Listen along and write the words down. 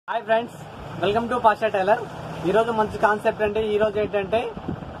Hi friends, welcome to Pasha tailor. ఈరోజు మంచి concept అండి. ఈరోజు ఏంటంటే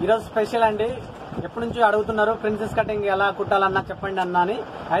ఈరోజు స్పెషల్ అండి. ఎప్పటి నుంచో అడుగుతున్నారు ప్రిన్సెస్ కటింగ్ ఎలా కుట్టాలన్నా చెప్పండి అన్న అని.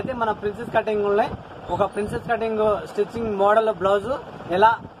 అయితే మన ప్రిన్సెస్ కటింగ్ ఒక princess cutting stitching model blouse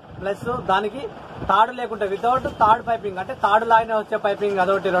ఎలా, ప్లస్ దానికి తాడు లేకుండా వితౌట్ తాడు పైపింగ్, అంటే తాడు లాగానే వచ్చే పైపింగ్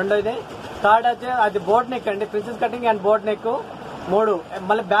అదొకటి. రెండోది థర్డ్ వచ్చే అది బోట్ నెక్ అండి. Princess cutting and boat neck 3,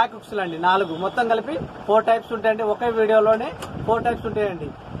 మళ్ళీ బ్యాకుక్sul అండి 4, మొత్తం కలిపి 4 టైప్స్ ఉంటాయండి. ఒకే వీడియోలోనే 4 టైప్స్ ఉంటాయండి.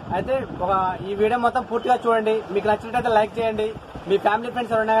 అయితే ఈ వీడియో మొత్తం పూర్తిగా చూడండి. మీకు నచ్చినట్లయితే లైక్ చేయండి, మీ ఫ్యామిలీ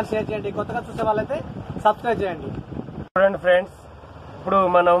ఫ్రెండ్స్ ఎవరైనా కానీ షేర్ చేయండి, కొత్తగా చూసే వాళ్ళైతే సబ్స్క్రైబ్ చేయండి. చూడండి ఫ్రెండ్స్, ఇప్పుడు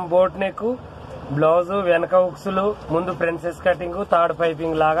మనం బోట్ నెక్ బ్లౌజ్, వెనక ఉక్సులు, ముందు ప్రిన్సెస్ కటింగ్, థర్డ్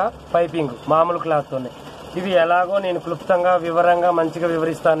పైపింగ్ లాగా పైపింగ్ మామూలు క్లాత్ తోనే ఇవి ఎలాగో నేను క్లుప్తంగా వివరంగా మంచిగా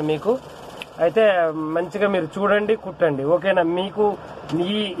వివరిస్తాను మీకు. అయితే మంచిగా మీరు చూడండి, కుట్టండి, ఓకేనా? మీకు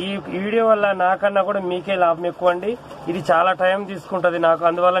ఈ వీడియో వల్ల నాకన్నా కూడా మీకే లాభం ఎక్కువ అండి. ఇది చాలా టైం తీసుకుంటది నాకు,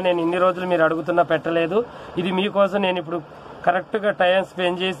 అందువల్ల నేను ఇన్ని రోజులు మీరు అడుగుతున్నా పెట్టలేదు. ఇది మీకోసం నేను ఇప్పుడు కరెక్ట్ గా టైం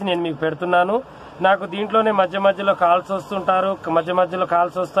స్పెండ్ చేసి నేను మీకు పెడుతున్నాను. నాకు దీంట్లోనే మధ్య మధ్యలో కాల్స్ వస్తుంటారు, మధ్య మధ్యలో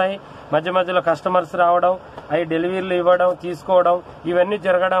కాల్స్ వస్తాయి, మధ్య మధ్యలో కస్టమర్స్ రావడం, అవి డెలివరీలు ఇవ్వడం, తీసుకోవడం, ఇవన్నీ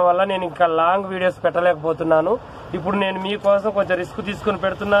జరగడం వల్ల నేను ఇంకా లాంగ్ వీడియోస్ పెట్టలేకపోతున్నాను. ఇప్పుడు నేను మీకోసం కొంచెం రిస్క్ తీసుకుని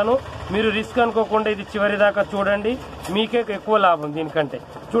పెడుతున్నాను. మీరు రిస్క్ అనుకోకుండా ఇది చివరి దాకా చూడండి, మీకే ఎక్కువ లాభం దీనికంటే.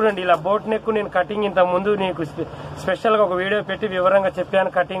 చూడండి, ఇలా బోట్ నెక్ నేను కటింగ్ ఇంత ముందు నీకు స్పెషల్ గా ఒక వీడియో పెట్టి వివరంగా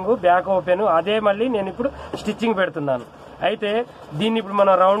చెప్పాను. కటింగ్ బ్యాక్ ఓపెన్, అదే మళ్ళీ నేను ఇప్పుడు స్టిచ్చింగ్ పెడుతున్నాను. అయితే దీన్ని ఇప్పుడు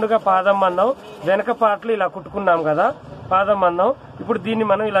మనం రౌండ్ గా పాదం మందం, వెనక పాటలు ఇలా కుట్టుకున్నాం కదా, పాదం మందం. ఇప్పుడు దీన్ని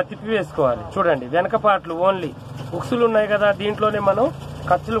మనం ఇలా తిప్పి వేసుకోవాలి. చూడండి, వెనక పాటలు ఓన్లీ ఉక్సులు ఉన్నాయి కదా, దీంట్లోనే మనం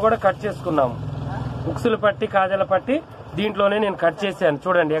ఖర్చులు కూడా కట్ చేసుకున్నాము. ఉక్సులు పట్టి, కాజల పట్టి దీంట్లోనే నేను కట్ చేశాను.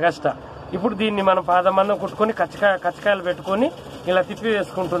 చూడండి ఎగస్ట్రా. ఇప్పుడు దీన్ని మనం పాదం మందం కుట్టుకుని కచ్చకాయలు పెట్టుకుని ఇలా తిప్పి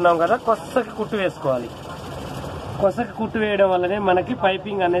వేసుకుంటున్నాం కదా, కొత్తకి కుట్టు వేసుకోవాలి. కొసకి కుట్టు వేయడం వల్లనే మనకి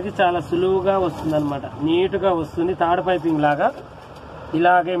పైపింగ్ అనేది చాలా సులువుగా వస్తుంది అనమాట, నీట్ గా వస్తుంది. తాడు పైపింగ్ లాగా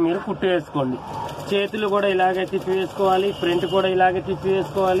ఇలాగే మీరు కుట్టు వేసుకోండి. చేతులు కూడా ఇలాగే తిప్పి వేసుకోవాలి, ఫ్రంట్ కూడా ఇలాగే తిప్పి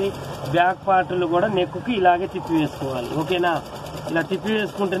వేసుకోవాలి, బ్యాక్ పార్ట్లు కూడా నెక్కి ఇలాగే తిప్పి వేసుకోవాలి, ఓకేనా? ఇలా తిప్పి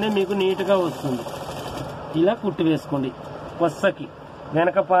వేసుకుంటేనే మీకు నీట్ గా వస్తుంది. ఇలా కుట్టు వేసుకోండి. కొసకి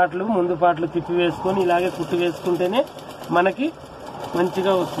వెనక పాటలు, ముందు పాటలు తిప్పి వేసుకొని ఇలాగే కుట్టు వేసుకుంటేనే మనకి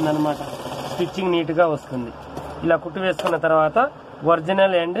మంచిగా వస్తుంది అనమాట, స్టిచ్చింగ్ నీట్ గా వస్తుంది. ఇలా కుట్టు వేసుకున్న తర్వాత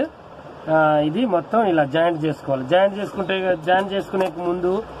ఒరిజినల్ ఎండ్ ఇది మొత్తం ఇలా జాయింట్ చేసుకోవాలి. జాయింట్ చేసుకునే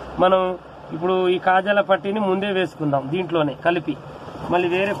ముందు మనం ఇప్పుడు ఈ కాజాల పట్టీని ముందే వేసుకుందాం, దీంట్లోనే కలిపి. మళ్ళీ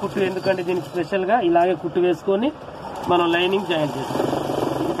వేరే కుట్టు ఎందుకంటే దీనికి స్పెషల్ గా ఇలాగే కుట్టు వేసుకొని మనం లైనింగ్ జాయింట్ చేసుకుందాం.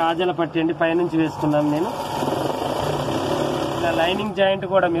 ఇది కాజాల పట్టీ అండి, పైనుంచి వేసుకున్నాం నేను. ఇలా లైనింగ్ జాయింట్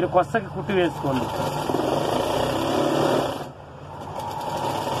కూడా మీరు కొత్తకి కుట్టు వేసుకోండి.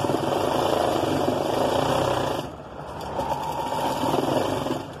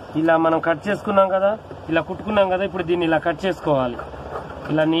 ఇలా మనం కట్ చేసుకున్నాం కదా, ఇలా కుట్టుకున్నాం కదా, ఇప్పుడు దీన్ని ఇలా కట్ చేసుకోవాలి.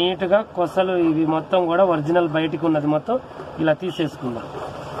 ఇలా నీట్ గా కొసలు ఇవి మొత్తం కూడా ఒరిజినల్ బయటికి ఉన్నది మొత్తం ఇలా తీసేసుకుందాం.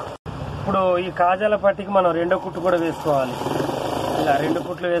 ఇప్పుడు ఈ కాజాల పట్టికి మనం 2వ కుట్టు కూడా వేసుకోవాలి. ఇలా 2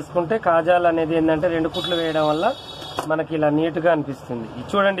 కుట్లు వేసుకుంటే కాజాలు అనేది ఏంటంటే 2 కుట్లు వేయడం వల్ల మనకి ఇలా నీట్ గా అనిపిస్తుంది.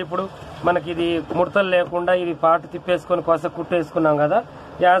 చూడండి, ఇప్పుడు మనకి ఇది ముడతలు లేకుండా ఇది పార్ట్ తిప్పేసుకొని కొస కుట్టు వేసుకున్నాం కదా,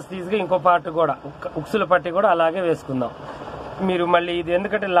 యాజ్ తీసిగా ఇంకో పార్ట్ కూడా ఉక్సుల పట్టి కూడా అలాగే వేసుకుందాం. మీరు మళ్ళీ ఇది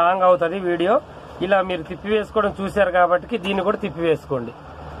ఎందుకంటే లాంగ్ అవుతుంది వీడియో, ఇలా మీరు తిప్పి వేసుకోవడం చూశారు కాబట్టి దీన్ని కూడా తిప్పి వేసుకోండి.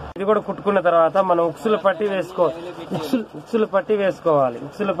 ఇది కూడా కుట్టుకున్న తర్వాత మనం ఉక్సుల పట్టి ఉక్సుల పట్టి వేసుకోవాలి.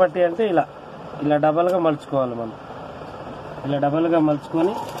 ఉక్సుల పట్టి అంటే ఇలా డబల్ గా మలుచుకోవాలి. మనం ఇలా డబల్ గా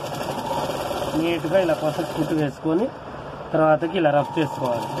మలుచుకొని నీట్ గా ఇలా కొసకి కుట్టు వేసుకొని తర్వాతకి ఇలా రఫ్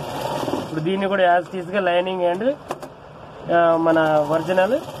చేసుకోవాలి. ఇప్పుడు దీన్ని కూడా యాజ్ తీసిగా లైనింగ్ అండ్ మన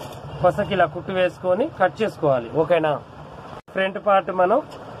ఒరిజినల్ కొసకి ఇలా కుట్టు వేసుకొని కట్ చేసుకోవాలి, ఓకేనా? ఫ్రంట్ పార్ట్ మనం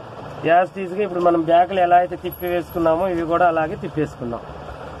యాజ్ తీసిగా ఇప్పుడు మనం బ్యాక్లు ఎలా అయితే తిప్పి వేసుకున్నామో ఇవి కూడా అలాగే తిప్పేసుకున్నాం.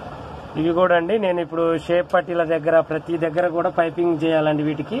 ఇవి కూడా అండి నేను ఇప్పుడు షేప్ పట్టీల దగ్గర ప్రతి దగ్గర కూడా పైపింగ్ చేయాలండి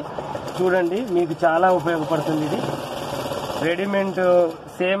వీటికి. చూడండి, మీకు చాలా ఉపయోగపడుతుంది ఇది.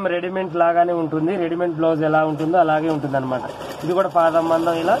 సేమ్ రెడీమేడ్ లాగానే ఉంటుంది. రెడీమేడ్ బ్లౌజ్ ఎలా ఉంటుందో అలాగే ఉంటుంది అనమాట. ఇది కూడా పాదం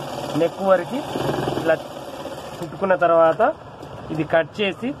మందం ఇలా నెక్ వరకు ఇలా కుట్టుకున్న తర్వాత ఇది కట్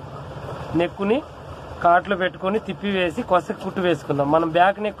చేసి నెక్కుని కాట్లు పెట్టుకుని తిప్పి వేసి కొసకి కుట్టు వేసుకుందాం. మనం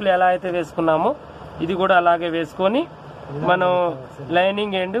బ్యాక్ నెక్లు ఎలా అయితే వేసుకున్నామో ఇది కూడా అలాగే వేసుకొని మనం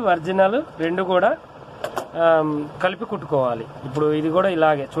లైనింగ్ అండ్ ఒరిజినల్ 2 కూడా కలిపి కుట్టుకోవాలి. ఇప్పుడు ఇది కూడా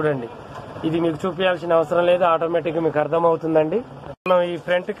ఇలాగే చూడండి, ఇది మీకు చూపించాల్సిన అవసరం లేదు, ఆటోమేటిక్ గా మీకు అర్థమవుతుందండి. మనం ఈ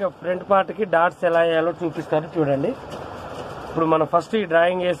ఫ్రంట్ పార్ట్ కి డాట్స్ ఎలా వేయాలో చూపిస్తారు చూడండి. ఇప్పుడు మనం ఫస్ట్ ఈ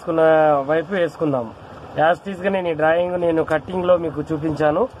డ్రాయింగ్ వేసుకున్న వైపు వేసుకుందాము. యాజ్ టీజ్ గా నేను ఈ డ్రాయింగ్ కటింగ్ లో మీకు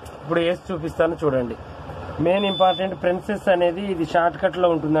చూపించాను, ఇప్పుడు వేసి చూపిస్తాను చూడండి. మెయిన్ ఇంపార్టెంట్ ప్రిన్సెస్ అనేది ఇది షార్ట్ కట్ లో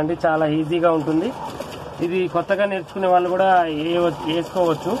ఉంటుందండి, చాలా ఈజీగా ఉంటుంది. ఇది కొత్తగా నేర్చుకునే వాళ్ళు కూడా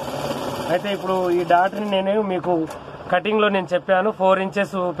వేసుకోవచ్చు. అయితే ఇప్పుడు ఈ డాట్ని నేను మీకు కటింగ్ లో నేను చెప్పాను 4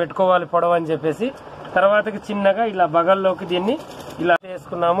 ఇంచెస్ పెట్టుకోవాలి పొడవు అని చెప్పేసి. తర్వాతకి చిన్నగా ఇలా బగల్లోకి దీన్ని ఇలా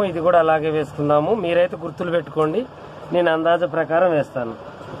వేసుకున్నాము. ఇది కూడా అలాగే వేసుకున్నాము. మీరైతే గుర్తులు పెట్టుకోండి, నేను అందాజ ప్రకారం వేస్తాను.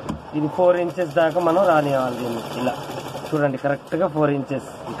 ఇది 4 ఇంచెస్ దాకా మనం రానివ్వాలి దీన్ని. ఇలా చూడండి, కరెక్ట్ గా 4 ఇంచెస్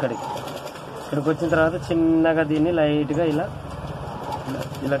ఇక్కడికి వచ్చిన తర్వాత చిన్నగా దీన్ని లైట్ గా ఇలా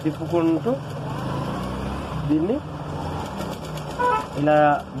ఇలా తిప్పుకుంటూ దీన్ని ఇలా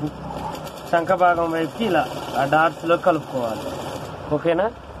శంఖ భాగం వైపుకి ఇలా ఆ డాట్స్ లో కలుపుకోవాలి. ఓకేనా?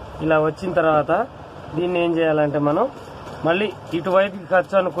 ఇలా వచ్చిన తర్వాత దీన్ని ఏం చేయాలంటే మనం మళ్ళీ ఇటువైపుకి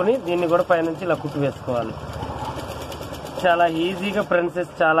ఖర్చు అనుకుని దీన్ని కూడా పైనుంచి ఇలా కుట్టు వేసుకోవాలి. చాలా ఈజీగా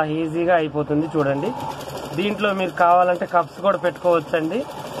ప్రిన్సెస్ చాలా ఈజీగా అయిపోతుంది. చూడండి, దీంట్లో మీరు కావాలంటే కప్స్ కూడా పెట్టుకోవచ్చండి.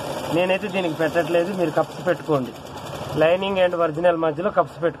 నేనైతే దీనికి పెట్టట్లేదు, మీరు కప్స్ పెట్టుకోండి. లైనింగ్ అండ్ ఒరిజినల్ మధ్యలో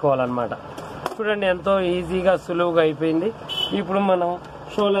కప్స్ పెట్టుకోవాలన్నమాట. చూడండి, ఎంతో ఈజీగా సులువుగా అయిపోయింది. ఇప్పుడు మనం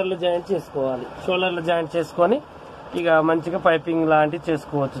షోల్డర్లు జాయింట్ చేసుకోవాలి. షోల్డర్లు జాయింట్ చేసుకొని ఇక మంచిగా పైపింగ్ లాంటివి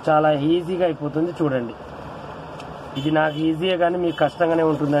చేసుకోవచ్చు. చాలా ఈజీగా అయిపోతుంది. చూడండి, ఇది నాకు ఈజీగా కానీ మీకు కష్టంగానే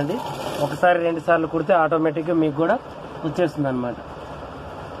ఉంటుందండి. ఒకసారి 2 సార్లు కుడితే ఆటోమేటిక్గా మీకు కూడా వచ్చేస్తుంది అనమాట.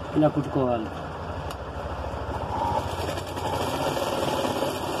 ఇలా కుట్టుకోవాలి.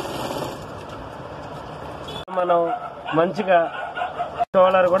 మనం మంచిగా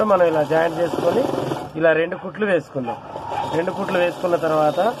షోల్డర్ కూడా మనం ఇలా జాయింట్ చేసుకొని ఇలా 2 కుట్లు వేసుకుందాం. 2 కుట్లు వేసుకున్న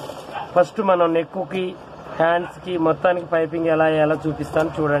తర్వాత ఫస్ట్ మనం నెక్కుకి హ్యాండ్స్కి మొత్తానికి పైపింగ్ ఎలా వేయాలో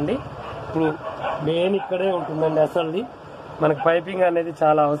చూపిస్తాను. చూడండి, ఇప్పుడు మెయిన్ ఇక్కడే ఉంటుందండి. అసలు మనకి పైపింగ్ అనేది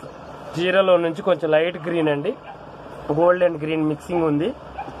చాలా అవసరం. జీరోలో నుంచి కొంచెం లైట్ గ్రీన్ అండి, గోల్డ్ అండ్ గ్రీన్ మిక్సింగ్ ఉంది.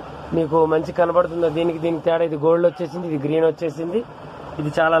 మీకు మంచి కనబడుతుందో? దీనికి తేడా, ఇది గోల్డ్ వచ్చేసింది, ఇది గ్రీన్ వచ్చేసింది. ఇది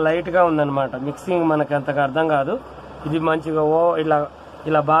చాలా లైట్ గా ఉందన్నమాట. మిక్సింగ్ మనకు అంతగా అర్థం కాదు. ఇది మంచిగా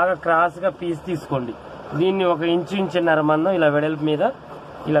ఇలా బాగా క్రాస్ గా పీస్ తీసుకోండి. దీన్ని 1 ఇంచున్నర మందం ఇలా వెడల్పు మీద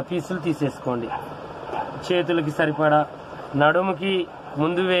ఇలా పీసులు తీసేసుకోండి. చేతులకి సరిపడా, నడుముకి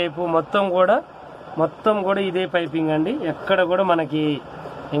ముందు వైపు మొత్తం కూడా ఇదే పైపింగ్ అండి. ఎక్కడ కూడా మనకి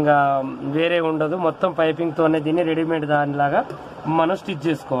ఇంకా వేరే ఉండదు. మొత్తం పైపింగ్ తోనే దీన్ని రెడీమేడ్ దానిలాగా మనం స్టిచ్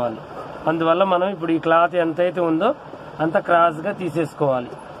చేసుకోవాలి. అందువల్ల మనం ఇప్పుడు ఈ క్లాత్ ఎంతైతే ఉందో అంత క్రాస్ గా తీసేసుకోవాలి.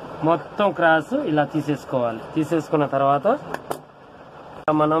 మొత్తం క్రాస్ ఇలా తీసేసుకోవాలి. తీసేసుకున్న తర్వాత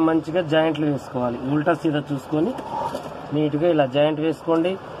మనం మంచిగా జాయింట్లు వేసుకోవాలి. ఉల్టా సీదా చూసుకొని నీట్ గా ఇలా జాయింట్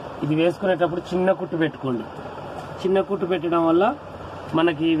వేసుకోండి. ఇది వేసుకునేటప్పుడు చిన్న కుట్టు పెట్టుకోండి. చిన్న కుట్టు పెట్టడం వల్ల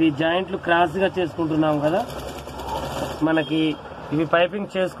మనకి ఇవి జాయింట్లు క్రాస్ గా చేసుకుంటున్నాం కదా, మనకి ఇవి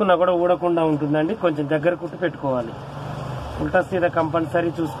పైపింగ్ చేసుకున్నా కూడా ఊడకుండా ఉంటుందండి. కొంచెం దగ్గర కుట్టు పెట్టుకోవాలి. ఉల్టా సీదా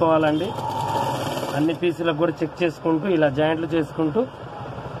కంపల్సరీ చూసుకోవాలండి. అన్ని పీసులకు కూడా చెక్ చేసుకుంటూ ఇలా జాయింట్లు చేసుకుంటూ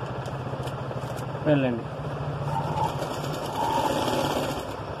వెళ్ళండి.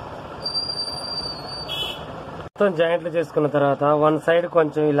 మొత్తం జాయింట్లు చేసుకున్న తర్వాత 1 సైడ్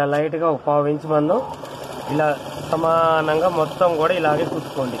కొంచెం ఇలా లైట్ గా 1/4 ఇంచ్ మందం ఇలా సమానంగా మొత్తం కూడా ఇలాగే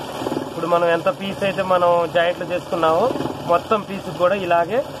కుట్టుకోండి. ఇప్పుడు మనం ఎంత పీస్ అయితే మనం జాయింట్లు చేసుకున్నామో మొత్తం పీస్ కూడా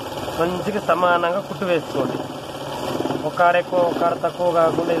ఇలాగే మంచిగా సమానంగా కుట్టు వేసుకోండి. ఒకాడ ఎక్కువ ఒకాడ తక్కువ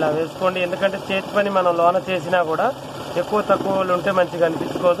కాకుండా ఇలా వేసుకోండి. ఎందుకంటే చేతి పని మనం లోన చేసినా కూడా ఎక్కువ తక్కువలు ఉంటే మంచిగా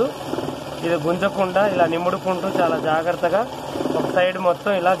అనిపించుకోదు. ఇది గుంజకుండా ఇలా నిముడుకుంటూ చాలా జాగ్రత్తగా ఒక సైడ్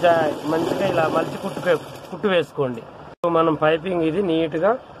మొత్తం ఇలా మంచిగా ఇలా మలిచి కుట్టు వేసుకోండి. మనం పైపింగ్ ఇది నీట్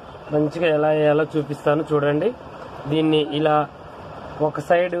గా మంచిగా ఎలా వేయాలో చూపిస్తాను. చూడండి, దీన్ని ఇలా ఒక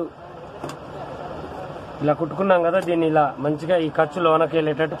సైడ్ ఇలా కుట్టుకున్నాం కదా, దీన్ని ఇలా మంచిగా ఈ ఖర్చు లోనకి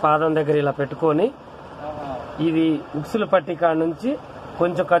వెళ్ళేటట్టు పాదం దగ్గర ఇలా పెట్టుకొని ఇది ఉక్సుల పట్టి కాడ నుంచి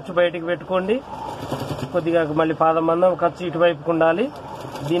కొంచెం ఖర్చు బయటికి పెట్టుకోండి. కొద్దిగా మళ్ళీ పాదం మందం ఖర్చు ఇటువైపుకు ఉండాలి.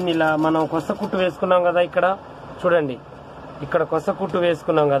 దీన్ని ఇలా మనం కొస కుట్టు వేసుకున్నాం కదా, ఇక్కడ చూడండి, ఇక్కడ కొస కుట్టు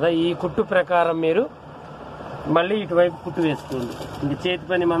వేసుకున్నాం కదా, ఈ కుట్టు ప్రకారం మీరు మళ్ళీ ఇటువైపు కుట్టు వేసుకోండి. ఇంక చేతి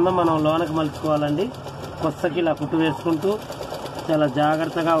పని మందం మనం లోనకి మలుచుకోవాలండి. కొసకి ఇలా కుట్టు వేసుకుంటూ చాలా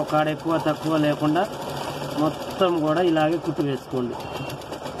జాగ్రత్తగా ఒకాడ ఎక్కువ తక్కువ లేకుండా మొత్తం కూడా ఇలాగే కుట్టు వేసుకోండి.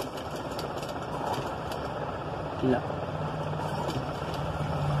 ఇలా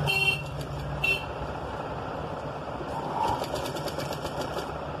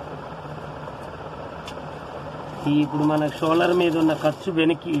ఇప్పుడు మన షోల్డర్ మీద ఉన్న ఖర్చు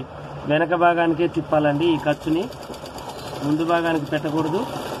వెనక భాగానికే తిప్పాలండి. ఈ ఖర్చుని ముందు భాగానికి పెట్టకూడదు.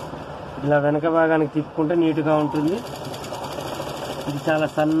 ఇలా వెనక భాగానికి తిప్పుకుంటే నీట్గా ఉంటుంది. ఇది చాలా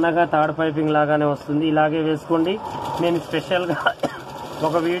సన్నగా తాడు పైపింగ్ లాగానే వస్తుంది. ఇలాగే వేసుకోండి. నేను స్పెషల్గా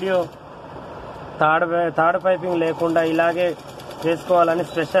ఒక వీడియో తాడు పైపింగ్ లేకుండా ఇలాగే వేసుకోవాలని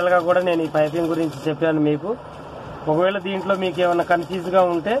స్పెషల్గా కూడా నేను ఈ పైపింగ్ గురించి చెప్పాను మీకు. ఒకవేళ దీంట్లో మీకు ఏమైనా కన్ఫ్యూజ్గా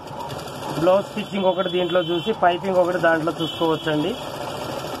ఉంటే బ్లౌజ్ స్టిచ్చింగ్ ఒకటి దీంట్లో చూసి పైపింగ్ ఒకటి దాంట్లో చూసుకోవచ్చండి.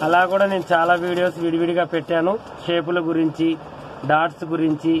 అలా కూడా నేను చాలా వీడియోస్ విడివిడిగా పెట్టాను. షేపుల గురించి, డాట్స్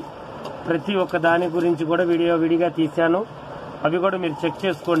గురించి, ప్రతి ఒక్క దాని గురించి కూడా వీడియో విడిగా తీశాను. అవి కూడా మీరు చెక్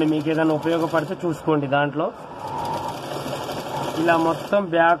చేసుకోండి, మీకు ఏదైనా ఉపయోగపడితే చూసుకోండి. దాంట్లో ఇలా మొత్తం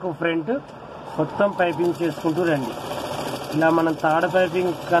బ్యాక్ ఫ్రంట్ మొత్తం పైపింగ్ చేసుకుంటూ రండి. ఇలా మనం తాడు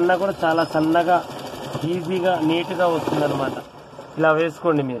పైపింగ్ కన్నా కూడా చాలా సన్నగా, ఈజీగా, నీట్గా వస్తుంది అనమాట. ఇలా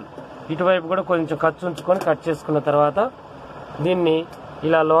వేసుకోండి మీరు. ఇటువైపు కూడా కొంచెం ఖర్చు ఉంచుకొని కట్ చేసుకున్న తర్వాత దీన్ని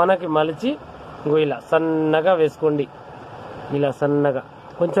ఇలా లోనకి మలిచి ఇలా సన్నగా వేసుకోండి. ఇలా సన్నగా,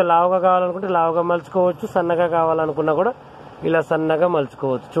 కొంచెం లావుగా కావాలనుకుంటే లావుగా మలుచుకోవచ్చు, సన్నగా కావాలనుకున్నా కూడా ఇలా సన్నగా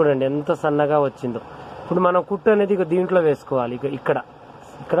మలుచుకోవచ్చు. చూడండి ఎంత సన్నగా వచ్చిందో. ఇప్పుడు మనం కుట్టు అనేది దీంట్లో వేసుకోవాలి.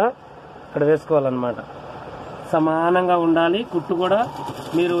 ఇక్కడ వేసుకోవాలన్నమాట. సమానంగా ఉండాలి. కుట్టు కూడా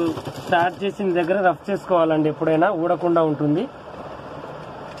మీరు స్టార్ట్ చేసిన దగ్గర రఫ్ చేసుకోవాలండి. ఎప్పుడైనా ఊడకుండా ఉంటుంది.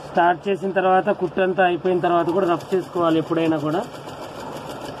 స్టార్ట్ చేసిన తర్వాత కుట్టు అంతా అయిపోయిన తర్వాత కూడా రఫ్ చేసుకోవాలి ఎప్పుడైనా కూడా.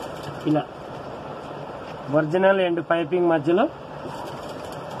 ఇలా ఒరిజినల్ అండ్ పైపింగ్ మధ్యలో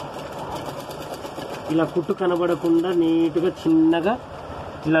ఇలా కుట్టు కనబడకుండా నీట్గా చిన్నగా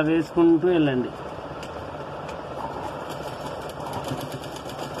ఇలా వేసుకుంటూ వెళ్ళండి.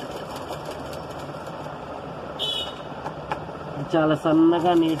 చాలా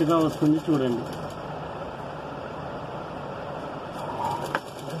సన్నగా నీట్గా వస్తుంది చూడండి.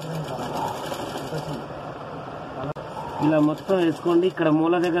 ఇలా మొత్తం వేసుకోండి. ఇక్కడ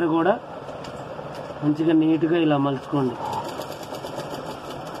మూల దగ్గర కూడా మంచిగా నీట్గా ఇలా మలుచుకోండి.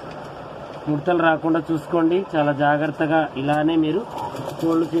 ముడతలు రాకుండా చూసుకోండి. చాలా జాగ్రత్తగా ఇలానే మీరు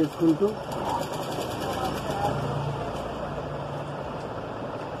ఫోల్డ్ చేసుకుంటూ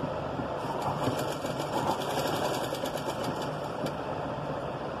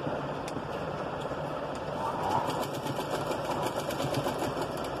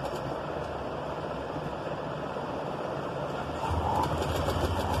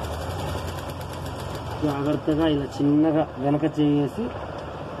జాగ్రత్తగా ఇలా చిన్నగా వెనక చేసి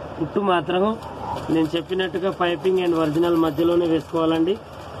కుట్టు మాత్రం నేను చెప్పినట్టుగా పైపింగ్ అండ్ ఒరిజినల్ మధ్యలోనే వేసుకోవాలండి.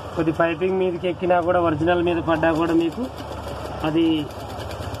 కొద్ది పైపింగ్ మీదకి ఎక్కినా కూడా ఒరిజినల్ మీద పడ్డా కూడా మీకు అది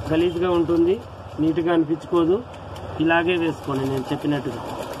గలీజ్గా ఉంటుంది, నీట్గా అనిపించుకోదు. ఇలాగే వేసుకోండి నేను చెప్పినట్టుగా.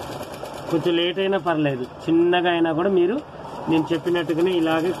 కొంచెం లేట్ అయినా పర్లేదు, చిన్నగా అయినా కూడా మీరు నేను చెప్పినట్టుగానే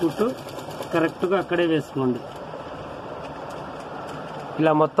ఇలాగే కుట్టు కరెక్ట్గా అక్కడే వేసుకోండి.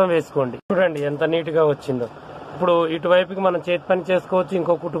 ఇలా మొత్తం వేసుకోండి. చూడండి ఎంత నీట్గా వచ్చిందో. ఇప్పుడు ఇటువైపుకి మనం చేతి పని చేసుకోవచ్చు,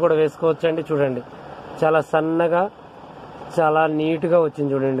 ఇంకో కుట్టు కూడా వేసుకోవచ్చు అండి. చూడండి చాలా సన్నగా చాలా నీట్గా వచ్చింది.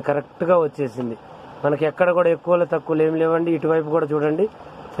 చూడండి కరెక్ట్గా వచ్చేసింది. మనకి ఎక్కడ కూడా ఎక్కువలో తక్కువలు ఏం లేవండి. ఇటువైపు కూడా చూడండి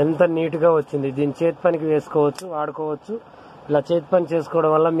ఎంత నీట్గా వచ్చింది. దీన్ని చేతి పనికి వేసుకోవచ్చు, వాడుకోవచ్చు. ఇలా చేతి పని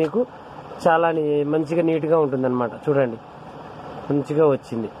చేసుకోవడం వల్ల మీకు చాలా మంచిగా నీట్గా ఉంటుంది అనమాట. చూడండి మంచిగా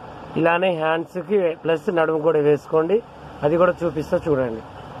వచ్చింది. ఇలానే హ్యాండ్స్కి ప్లస్ నడుము కూడా వేసుకోండి. అది కూడా చూపిస్తా చూడండి.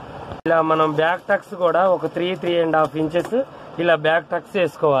 ఇలా మనం బ్యాక్ టక్స్ కూడా ఒక 3-3.5 ఇంచెస్ ఇలా బ్యాక్ టక్స్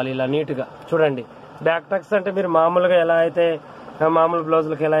వేసుకోవాలి. ఇలా నీట్గా చూడండి. బ్యాక్ టక్స్ అంటే మీరు మామూలుగా ఎలా అయితే మామూలు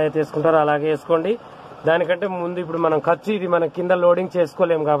బ్లౌజులకు ఎలా అయితే వేసుకుంటారో అలాగే వేసుకోండి. దానికంటే ముందు ఇప్పుడు మనం ఖర్చు ఇది మనం కింద లోడింగ్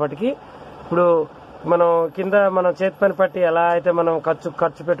చేసుకోలేము కాబట్టి ఇప్పుడు మనం కింద మనం చేతి పని పట్టి ఎలా అయితే మనం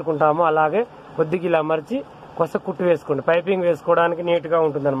ఖర్చు పెట్టుకుంటామో అలాగే కొద్దిగా ఇలా మరిచి కొస కుట్టు వేసుకోండి. పైపింగ్ వేసుకోవడానికి నీట్గా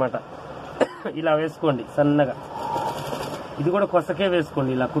ఉంటుంది అనమాట. ఇలా వేసుకోండి సన్నగా. ఇది కూడా కొసకే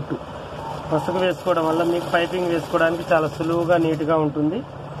వేసుకోండి. ఇలా కుట్టు కొసకు వేసుకోవడం వల్ల మీకు పైపింగ్ వేసుకోవడానికి చాలా సులువుగా నీట్గా ఉంటుంది,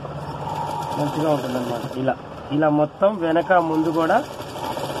 మంచిగా ఉంటుంది అనమాట. ఇలా మొత్తం వెనక ముందు కూడా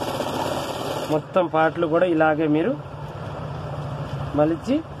మొత్తం పార్ట్లు కూడా ఇలాగే మీరు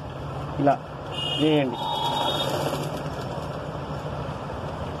మలిచి ఇలా వేయండి.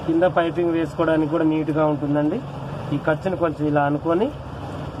 కింద పైపింగ్ వేసుకోవడానికి కూడా నీట్గా ఉంటుందండి. ఈ ఖర్చుని కొంచెం ఇలా అనుకొని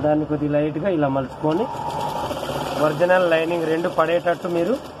దాన్ని కొద్దిగా లైట్గా ఇలా మలుచుకొని ఒరిజినల్ లైనింగ్ రెండు పడేటట్టు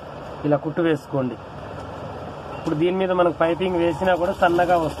మీరు ఇలా కుట్టు వేసుకోండి. ఇప్పుడు దీని మీద మనకు పైపింగ్ వేసినా కూడా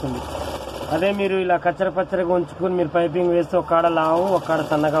సన్నగా వస్తుంది. అదే మీరు ఇలా కచ్చరపచ్చరగా ఉంచుకొని మీరు పైపింగ్ వేస్తే ఒక్కడ లావు ఒక్కడ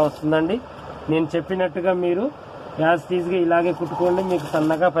సన్నగా వస్తుందండి. నేను చెప్పినట్టుగా మీరు యాజ్ తీజ్గా ఇలాగే కుట్టుకోండి, మీకు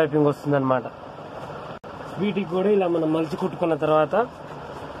సన్నగా పైపింగ్ వస్తుంది అనమాట. వీటికి కూడా ఇలా మనం మలిచి కుట్టుకున్న తర్వాత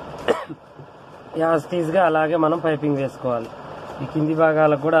యాజ్ తీజ్గా అలాగే మనం పైపింగ్ వేసుకోవాలి. ఈ కింది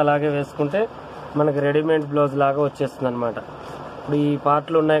భాగాలకు కూడా అలాగే వేసుకుంటే మనకి రెడీమేడ్ బ్లౌజ్ లాగా వచ్చేస్తుంది అనమాట. ఇప్పుడు ఈ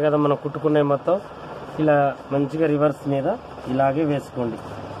పార్ట్లు ఉన్నాయి కదా మనం కుట్టుకునే మొత్తం ఇలా మంచిగా రివర్స్ మీద ఇలాగే వేసుకోండి.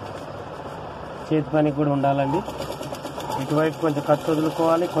 చేతి పని కూడా ఉండాలండి. ఇటువైపు కొంచెం ఖర్చు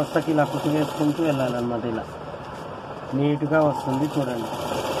వదులుకోవాలి, కొత్తకి ఇలా కుట్టు వేసుకుంటూ వెళ్ళాలన్నమాట. ఇలా నీట్గా వస్తుంది చూడండి.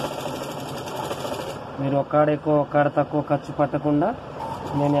 మీరు ఒక్కడ ఎక్కువ ఒక్కడ తక్కువ ఖర్చు పట్టకుండా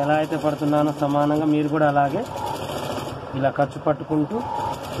నేను ఎలా అయితే పడుతున్నానో సమానంగా మీరు కూడా అలాగే ఇలా ఖర్చు పట్టుకుంటూ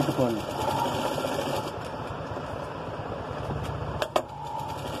కుట్టుకోండి.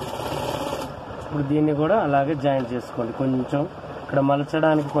 ఇప్పుడు దీన్ని కూడా అలాగే జాయింట్ చేసుకోండి. కొంచెం ఇక్కడ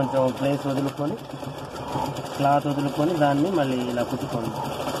మలచడానికి కొంచెం ప్లేస్ వదులుకొని, క్లాత్ వదులుకొని దాన్ని మళ్ళీ ఇలా కుట్టుకోండి.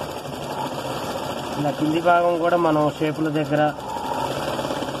 ఇలా కింది భాగం కూడా మనం షేపుల దగ్గర,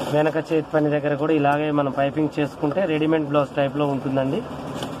 వెనక చేతి పని దగ్గర కూడా ఇలాగే మనం పైపింగ్ చేసుకుంటే రెడీమేడ్ బ్లౌజ్ టైప్లో ఉంటుందండి.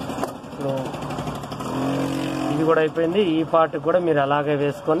 ఇప్పుడు ఇది కూడా అయిపోయింది. ఈ పార్ట్ కూడా మీరు అలాగే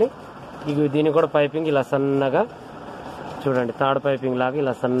వేసుకొని దీన్ని కూడా పైపింగ్ ఇలా సన్నగా చూడండి, తాడు పైపింగ్ లాగా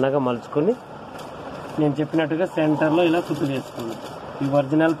ఇలా సన్నగా మలుచుకొని నేను చెప్పినట్టుగా సెంటర్లో ఇలా కుట్టు వేసుకోండి. ఈ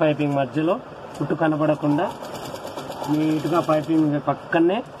ఒరిజినల్ పైపింగ్ మధ్యలో కుట్టు కనపడకుండా నీట్గా పైపింగ్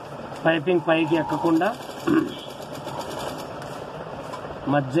పక్కనే, పైపింగ్ పైకి ఎక్కకుండా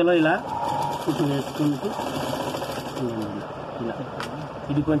మధ్యలో ఇలా కుట్టు వేసుకుంటూ ఇలా.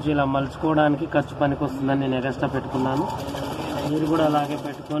 ఇది కొంచెం ఇలా మలుచుకోవడానికి ఖర్చు పనికి వస్తుందని నేను ఎగస్ట్రా పెట్టుకున్నాను. మీరు కూడా అలాగే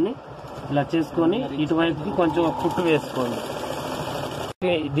పెట్టుకొని ఇలా చేసుకొని ఇటువైపుకి కొంచెం కుట్టు వేసుకోండి.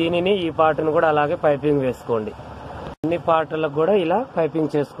 దీనిని ఈ పార్ట్ను కూడా అలాగే పైపింగ్ వేసుకోండి. అన్ని పార్ట్లకు కూడా ఇలా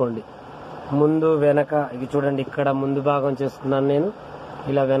పైపింగ్ చేసుకోండి. ముందు వెనక ఇది చూడండి, ఇక్కడ ముందు భాగం చేసుకున్నాను నేను.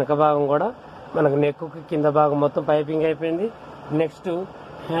 ఇలా వెనక భాగం కూడా మనకు నెక్కి కింద భాగం మొత్తం పైపింగ్ అయిపోయింది. Next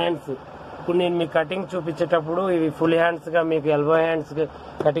hands. ఇప్పుడు నేను మీకు కటింగ్ చూపించేటప్పుడు ఇవి ఫుల్ హ్యాండ్స్గా మీకు ఎల్బో హ్యాండ్స్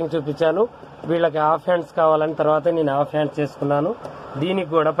కటింగ్ చూపించాను. వీళ్ళకి హాఫ్ హ్యాండ్స్ కావాలని తర్వాత నేను హాఫ్ హ్యాండ్స్ చేసుకున్నాను.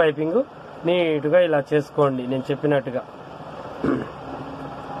 దీనికి కూడా పైపింగ్ నీట్గా ఇలా చేసుకోండి నేను చెప్పినట్టుగా.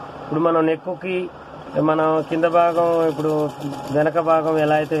 ఇప్పుడు మనం నెక్కి మనం కింద భాగం, ఇప్పుడు వెనక భాగం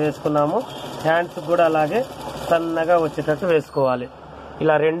ఎలా అయితే వేసుకున్నామో హ్యాండ్స్ కూడా అలాగే సన్నగా వచ్చేటట్టు వేసుకోవాలి.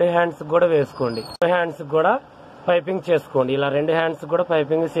 ఇలా రెండు హ్యాండ్స్ కూడా వేసుకోండి. హ్యాండ్స్ కూడా పైపింగ్ చేసుకోండి. ఇలా రెండు హ్యాండ్స్ కూడా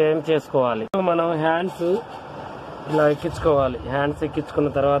పైపింగ్ సేమ్ చేసుకోవాలి. మనం హ్యాండ్స్ ఇలా ఎక్కించుకోవాలి. హ్యాండ్స్ ఎక్కించుకున్న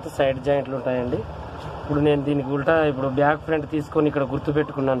తర్వాత సైడ్ జాయింట్లు ఉంటాయండి. ఇప్పుడు నేను దీనికి ఉల్టా ఇప్పుడు బ్యాక్ ఫ్రంట్ తీసుకొని ఇక్కడ గుర్తు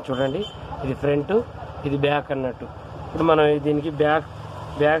పెట్టుకున్నాను చూడండి. ఇది ఫ్రంట్, ఇది బ్యాక్ అన్నట్టు. ఇప్పుడు మనం దీనికి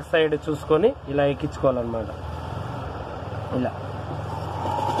బ్యాక్ సైడ్ చూసుకొని ఇలా ఎక్కించుకోవాలన్నమాట.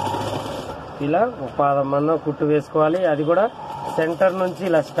 ఇలా ఒక పాదం మనం కుట్టు వేసుకోవాలి. అది కూడా సెంటర్ నుంచి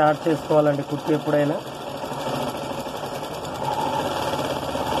ఇలా స్టార్ట్ చేసుకోవాలండి కుట్టు ఎప్పుడైనా.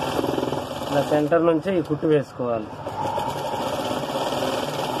 ఇలా సెంటర్ నుంచి ఈ కుట్టు వేసుకోవాలి.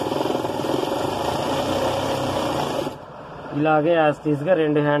 ఇలాగే యాజ్ టీజ్గా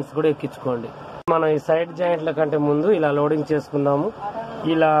రెండు హ్యాండ్స్ కూడా ఎక్కించుకోండి. మనం ఈ సైడ్ జాయింట్ల కంటే ముందు ఇలా లోడింగ్ చేసుకుందాము.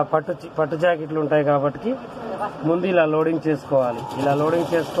 ఇలా పట్టు జాకెట్లు ఉంటాయి కాబట్టి ముందు ఇలా లోడింగ్ చేసుకోవాలి. ఇలా లోడింగ్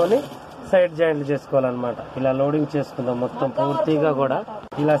చేసుకొని సైడ్ జాయింట్లు చేసుకోవాలన్నమాట. ఇలా లోడింగ్ చేసుకుందాం మొత్తం పూర్తిగా కూడా.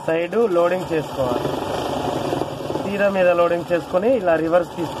 ఇలా సైడ్ లోడింగ్ చేసుకోవాలి. తీర మీద లోడింగ్ చేసుకొని ఇలా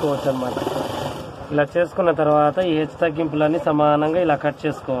రివర్స్ తీసుకోవచ్చు అన్నమాట. ఇలా చేసుకున్న తర్వాత ఈ హెచ్చు తగ్గింపులన్నీ సమానంగా ఇలా కట్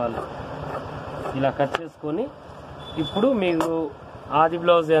చేసుకోవాలి. ఇలా కట్ చేసుకొని ఇప్పుడు మీకు ఆది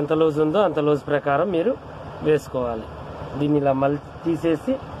బ్లౌజ్ ఎంత లూజ్ ఉందో అంత లూజ్ ప్రకారం మీరు వేసుకోవాలి. దీన్ని ఇలా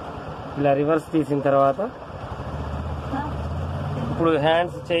తీసేసి ఇలా రివర్స్ తీసిన తర్వాత ఇప్పుడు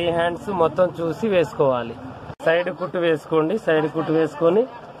చెయ్యి హ్యాండ్స్ మొత్తం చూసి వేసుకోవాలి. సైడ్ కుట్టు వేసుకోండి. సైడ్ కుట్టు వేసుకొని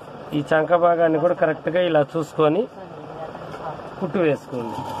ఈ చంక భాగాన్ని కూడా కరెక్ట్గా ఇలా చూసుకొని కుట్టు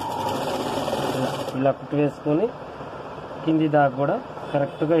వేసుకోండి. ఇలా కుట్టు వేసుకొని కింది దాకా కూడా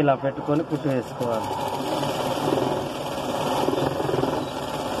కరెక్ట్గా ఇలా పెట్టుకొని కుట్టు వేసుకోవాలి.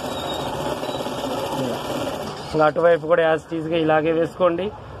 ఇంకా అటువైపు కూడా యాజ్ టీజ్గా ఇలాగే వేసుకోండి.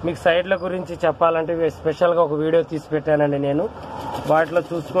 మీకు సైడ్ల గురించి చెప్పాలంటే స్పెషల్గా ఒక వీడియో తీసి పెట్టానండి నేను. వాటిలో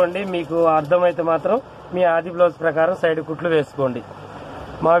చూసుకోండి. మీకు అర్థమైతే మాత్రం మీ ఆది బ్లౌజ్ ప్రకారం సైడ్ కుట్లు వేసుకోండి.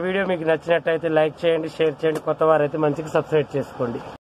 మా వీడియో మీకు నచ్చినట్టయితే లైక్ చేయండి, షేర్ చేయండి. కొత్త వారైతే మంచిగా సబ్స్క్రైబ్ చేసుకోండి.